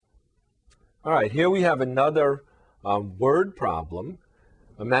All right, here we have another word problem.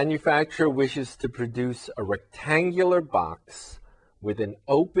 A manufacturer wishes to produce a rectangular box with an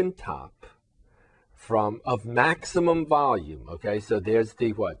open top of maximum volume. Okay, so there's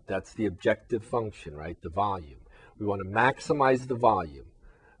the what? That's the objective function, right? The volume. We want to maximize the volume.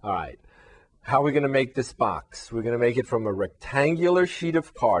 All right. How are we going to make this box? We're going to make it from a rectangular sheet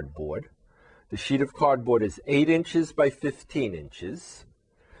of cardboard. The sheet of cardboard is 8 inches by 15 inches.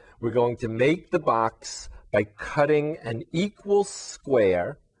 We're going to make the box by cutting an equal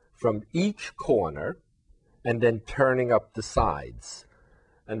square from each corner and then turning up the sides.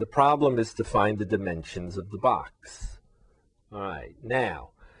 And the problem is to find the dimensions of the box. All right,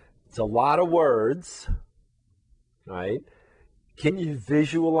 now, it's a lot of words, right? Can you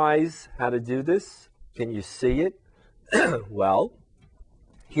visualize how to do this? Can you see it? Well,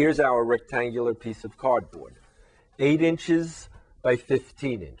 here's our rectangular piece of cardboard. 8 inches by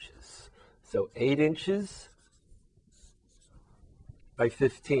 15 inches. So 8 inches by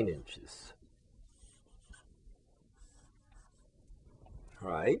 15 inches.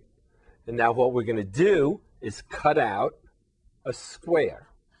 All right. And now what we're going to do is cut out a square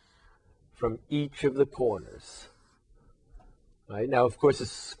from each of the corners. Right? Now, of course, a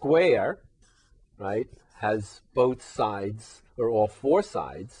square, right, has both sides, or all 4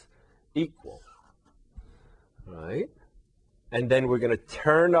 sides, equal. Right? And then we're going to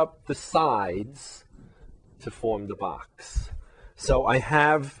turn up the sides to form the box. So I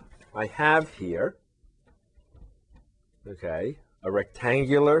have here, okay, a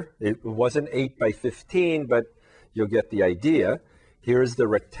rectangular. It wasn't 8 by 15, but you'll get the idea. Here is the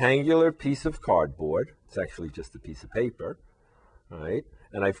rectangular piece of cardboard. It's actually just a piece of paper, right?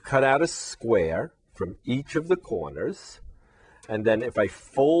 And I've cut out a square from each of the corners. And then if I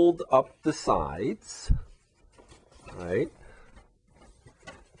fold up the sides, right,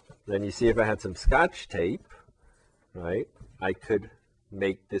 then you see if I had some Scotch tape, right, I could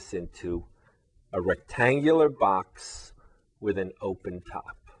make this into a rectangular box with an open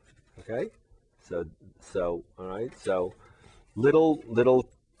top. Okay? So all right, so little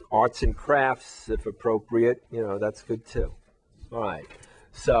arts and crafts, if appropriate, that's good too. All right,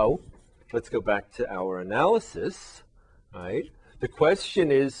 so let's go back to our analysis. All right, the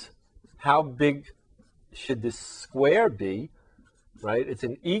question is, how big should this square be? Right, it's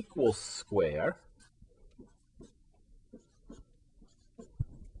an equal square.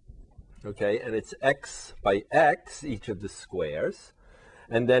 Okay, and it's x by x, each of the squares.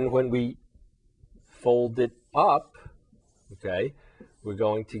 And then when we fold it up, okay, we're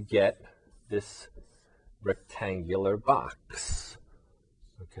going to get this rectangular box.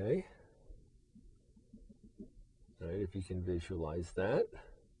 Okay? All right, if you can visualize that.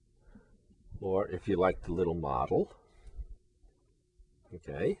 Or if you like the little model.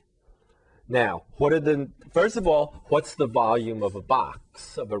 Okay? Now, first of all, what's the volume of a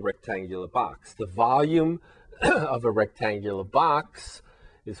box, of a rectangular box? The volume of a rectangular box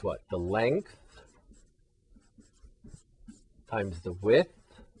is what? The length times the width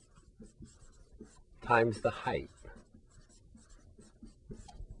times the height.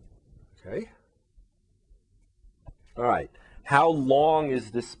 Okay? All right. How long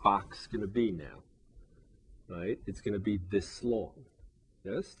is this box going to be now? Right? It's going to be this long.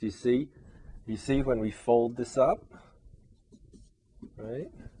 Yes? Do you see? You see when we fold this up,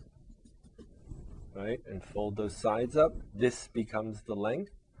 right? Right, and fold those sides up, this becomes the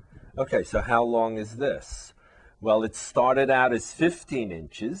length. Okay, so how long is this? Well, it started out as 15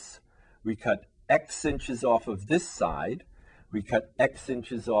 inches. We cut X inches off of this side. We cut X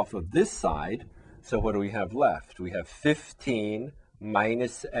inches off of this side. So what do we have left? We have 15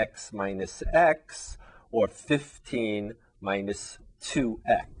 minus X, or 15 minus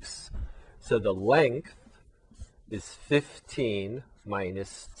 2X. So the length is 15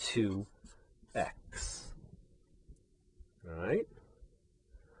 minus 2x. All right?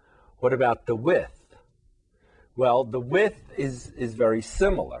 What about the width? Well, the width is very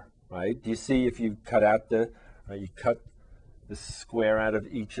similar, right? Do you see if you cut out you cut the square out of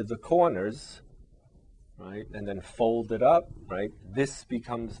each of the corners, right? And then fold it up, right? This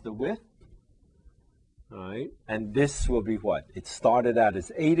becomes the width. All right, and this will be what? It started out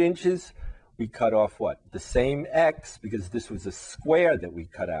as 8 inches. We cut off what? The same x, because this was a square that we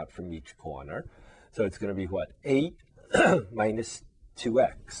cut out from each corner. So it's going to be what? 8 minus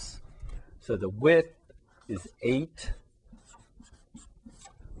 2x. So the width is 8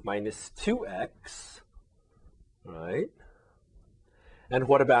 minus 2x, right? And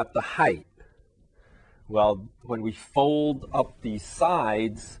what about the height? Well, when we fold up these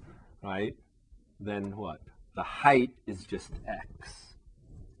sides, right, then what? The height is just x,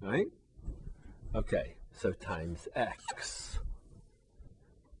 right? Okay, so times x.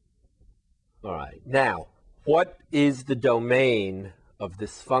 All right, now, what is the domain of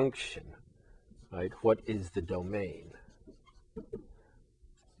this function? Right, what is the domain?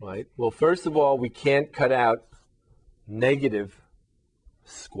 Right, well, first of all, we can't cut out negative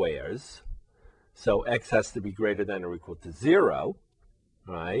squares, so x has to be greater than or equal to 0,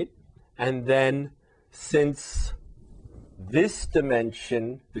 right? And then since this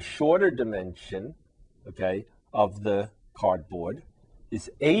dimension, the shorter dimension, okay, of the cardboard is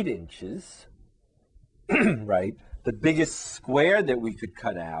 8 inches, right? The biggest square that we could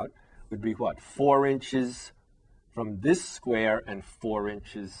cut out would be what? 4 inches from this square and 4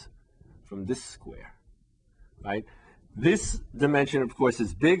 inches from this square, right? This dimension, of course,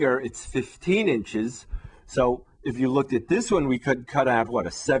 is bigger. It's 15 inches. So if you looked at this one, we could cut out, what, a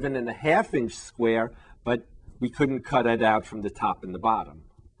 7.5-inch square, but we couldn't cut it out from the top and the bottom,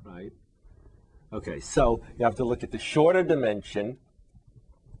 right? Okay, so you have to look at the shorter dimension.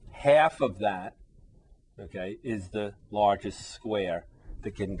 Half of that, okay, is the largest square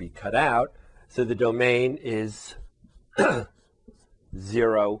that can be cut out. So the domain is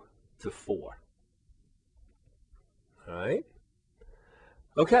 0 to 4. All right?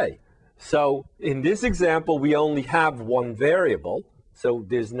 Okay, so in this example, we only have one variable, so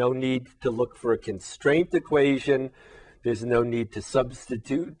there's no need to look for a constraint equation. There's no need to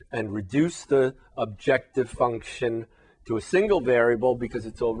substitute and reduce the objective function to a single variable because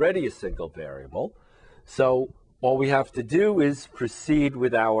it's already a single variable. So all we have to do is proceed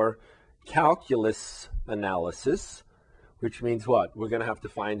with our calculus analysis, which means what? We're going to have to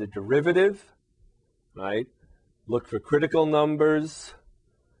find the derivative, right? Look for critical numbers,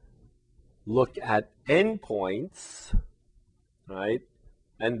 look at endpoints, right?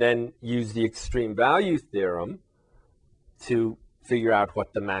 And then use the extreme value theorem to figure out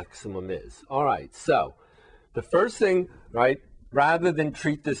what the maximum is. All right, so the first thing, right, rather than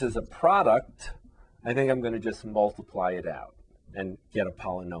treat this as a product, I think I'm going to just multiply it out and get a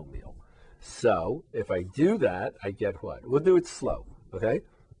polynomial. So if I do that, I get what? We'll do it slow, okay?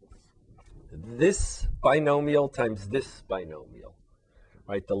 This binomial times this binomial,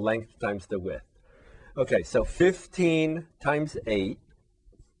 right? The length times the width. Okay, so 15 times 8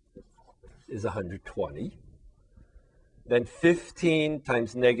 is 120. Then 15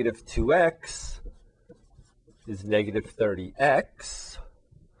 times negative 2x is negative 30x,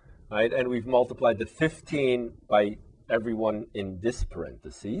 right? And we've multiplied the 15 by everyone in this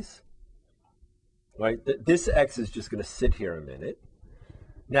parentheses, right? This x is just going to sit here a minute.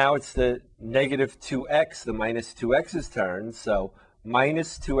 Now it's the negative 2x, the minus 2x's turn, so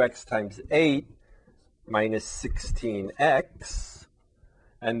minus 2x times 8 minus 16x,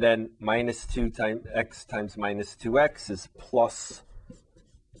 and then minus 2 times x times minus 2x is plus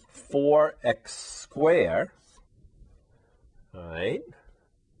 4x squared, all right?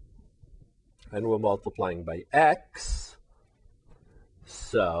 And we're multiplying by x.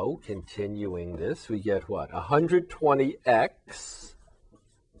 So continuing this, we get what? 120x.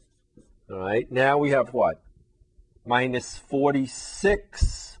 All right, now we have what? Minus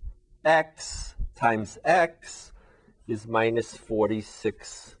 46x times x is minus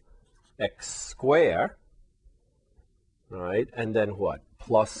 46x squared. All right, and then what?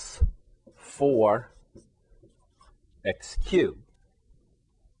 Plus 4x cubed.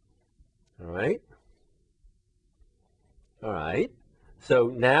 All right? All right. So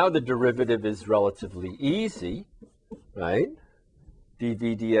now the derivative is relatively easy, right?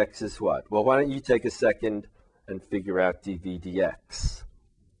 dv dx is what? Well, why don't you take a second and figure out dv dx?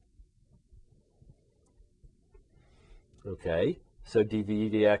 Okay, so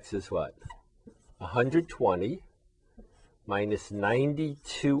dv dx is what? 120 minus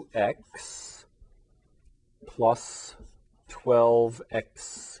 92x plus 12x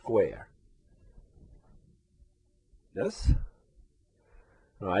squared. Yes?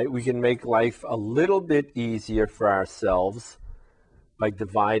 All right, we can make life a little bit easier for ourselves by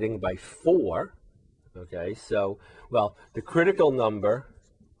dividing by 4. Okay, so, well, the critical number,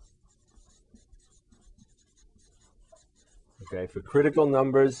 okay, for critical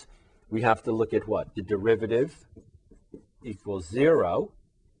numbers, we have to look at what? The derivative equals 0,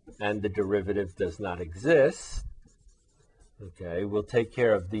 and the derivative does not exist. Okay, we'll take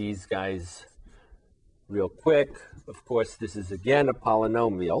care of these guys real quick. Of course, this is again a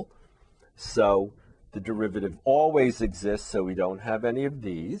polynomial, so the derivative always exists, so we don't have any of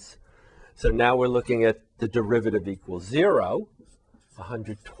these. So now we're looking at the derivative equals 0,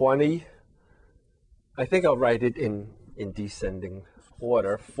 120. I think I'll write it in descending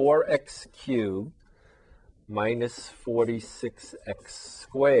order. 4x cubed minus 46x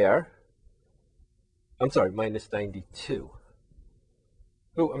squared I'm sorry, minus 92.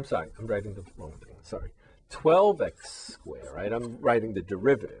 Oh, I'm sorry, I'm writing the wrong thing, sorry. 12x squared, right? I'm writing the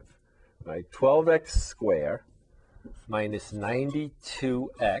derivative, right? 12x squared minus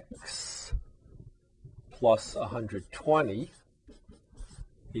 92x plus 120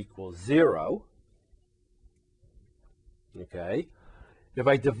 equals 0. Okay. If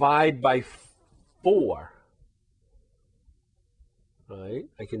I divide by 4, right,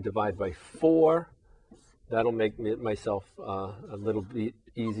 I can divide by 4. That'll make myself a little bit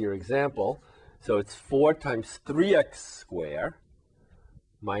easier example. So it's 4 times 3x squared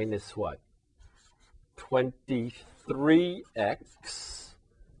minus what? 23x,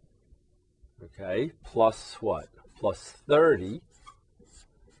 okay, plus what? Plus 30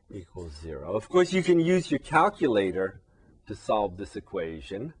 equals 0. Of course, you can use your calculator to solve this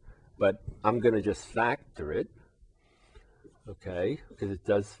equation, but I'm going to just factor it, okay, because it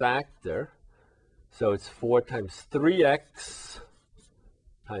does factor. So it's 4 times 3x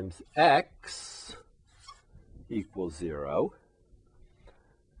times x equals 0.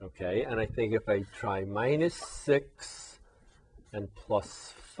 Okay, and I think if I try minus 6 and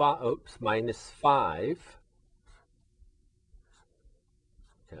plus 5, oops, minus 5,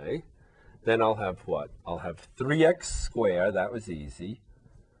 okay, then I'll have what? I'll have 3x squared, that was easy,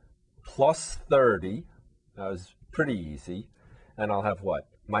 plus 30, that was pretty easy, and I'll have what?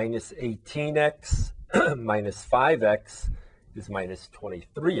 Minus 18x minus 5x is minus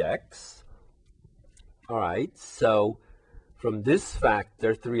 23x. All right, so from this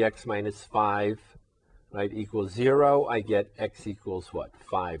factor, 3x minus 5, right, equals 0, I get x equals what?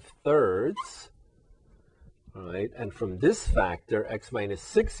 5/3. All right, and from this factor, x minus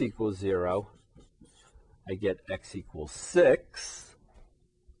 6 equals 0, I get x equals 6.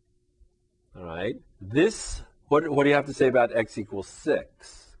 All right, this, what do you have to say about x equals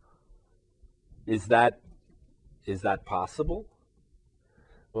 6? Is that possible?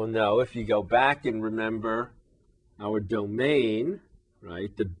 Well, no, if you go back and remember our domain,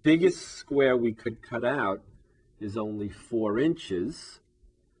 right, the biggest square we could cut out is only 4 inches,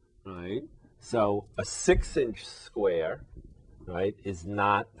 right? So a 6-inch square, right, is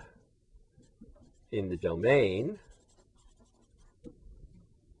not in the domain,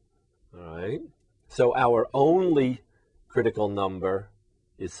 all right? So our only critical number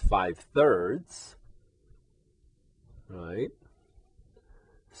is 5/3, right?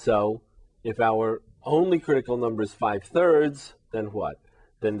 So if our only critical number is 5/3, then what?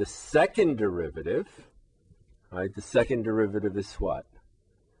 Then the second derivative, right? The second derivative is what?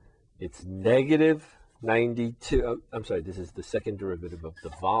 It's negative 92. I'm sorry, this is the second derivative of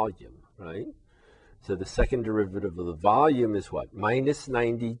the volume, right? So the second derivative of the volume is what? Minus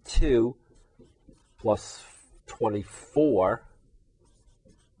 92 plus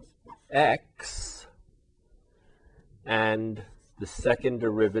 24x. And the second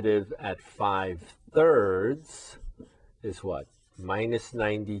derivative at 5/3 is what? Minus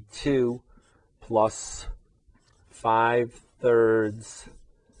 92 plus 5/3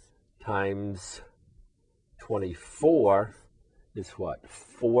 times 24 is what?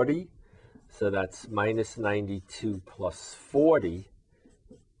 40. So that's minus 92 plus 40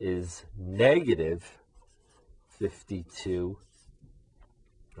 is negative 52,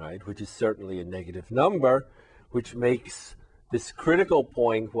 right? Which is certainly a negative number, which makes this critical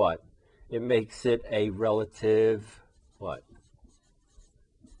point what? It makes it a relative what?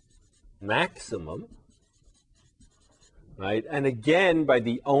 Maximum, right? And again, by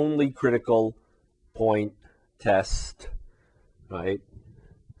the only critical point test, right?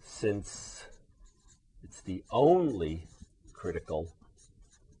 Since it's the only critical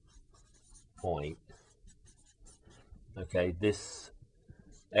point, okay, this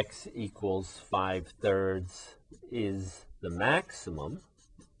x equals 5/3 is the maximum.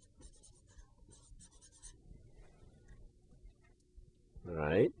 All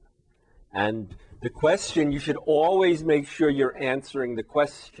right. And the question, you should always make sure you're answering the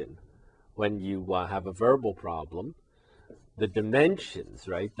question when you have a verbal problem. The dimensions,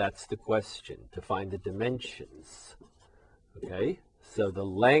 right? That's the question, to find the dimensions. Okay? So the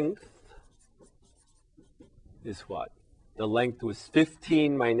length is what? The length was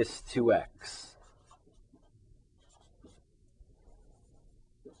 15 minus 2x.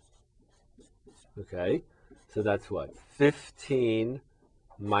 Okay? So that's what? 15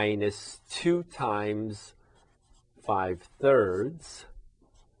 minus 2 times 5/3.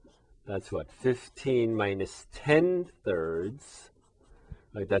 That's what? 15 minus 10/3.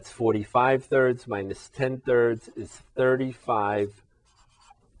 Right, that's 45/3 minus 10/3 is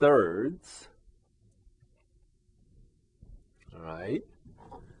 35/3. All right.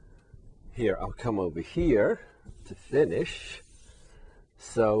 here, I'll come over here to finish.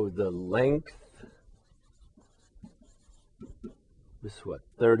 So the length is what,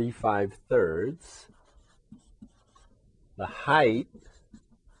 35/3. The height,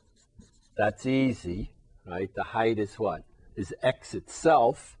 that's easy, right? The height is what? Is x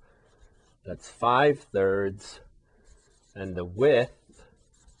itself. That's 5/3. And the width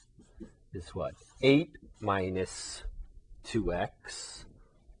is what? 8 minus 2x.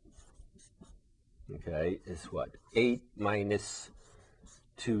 Okay, is what? 8 minus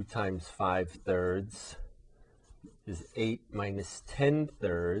 2 times 5/3 is 8 minus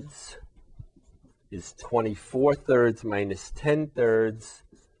 10/3 is 24/3 minus 10/3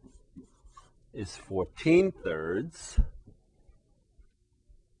 is 14/3.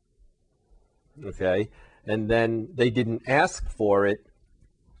 Okay, and then they didn't ask for it,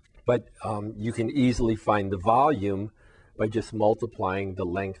 but you can easily find the volume by just multiplying the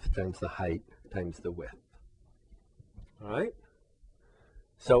length times the height times the width. All right?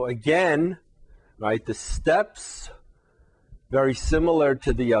 So again, right, the steps, very similar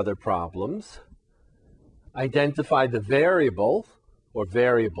to the other problems. Identify the variable or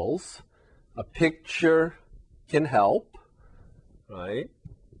variables. A picture can help, right?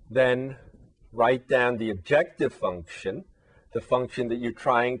 Then write down the objective function, the function that you're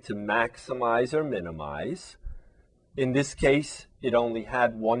trying to maximize or minimize. In this case, it only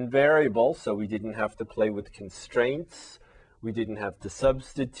had one variable, so we didn't have to play with constraints. We didn't have to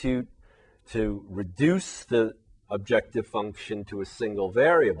substitute to reduce the objective function to a single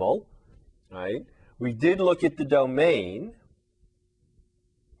variable, right? We did look at the domain,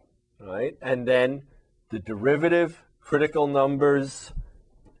 right? And then the derivative, critical numbers.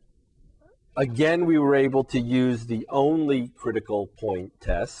 Again, we were able to use the only critical point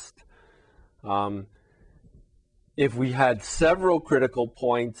test. If we had several critical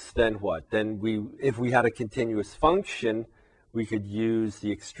points, then what? Then if we had a continuous function, we could use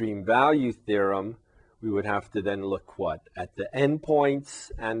the extreme value theorem. We would have to then look what? At the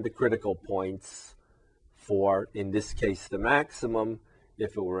endpoints and the critical points for, in this case, the maximum.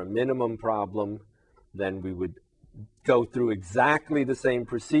 If it were a minimum problem, then we would go through exactly the same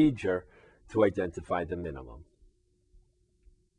procedure to identify the minimum.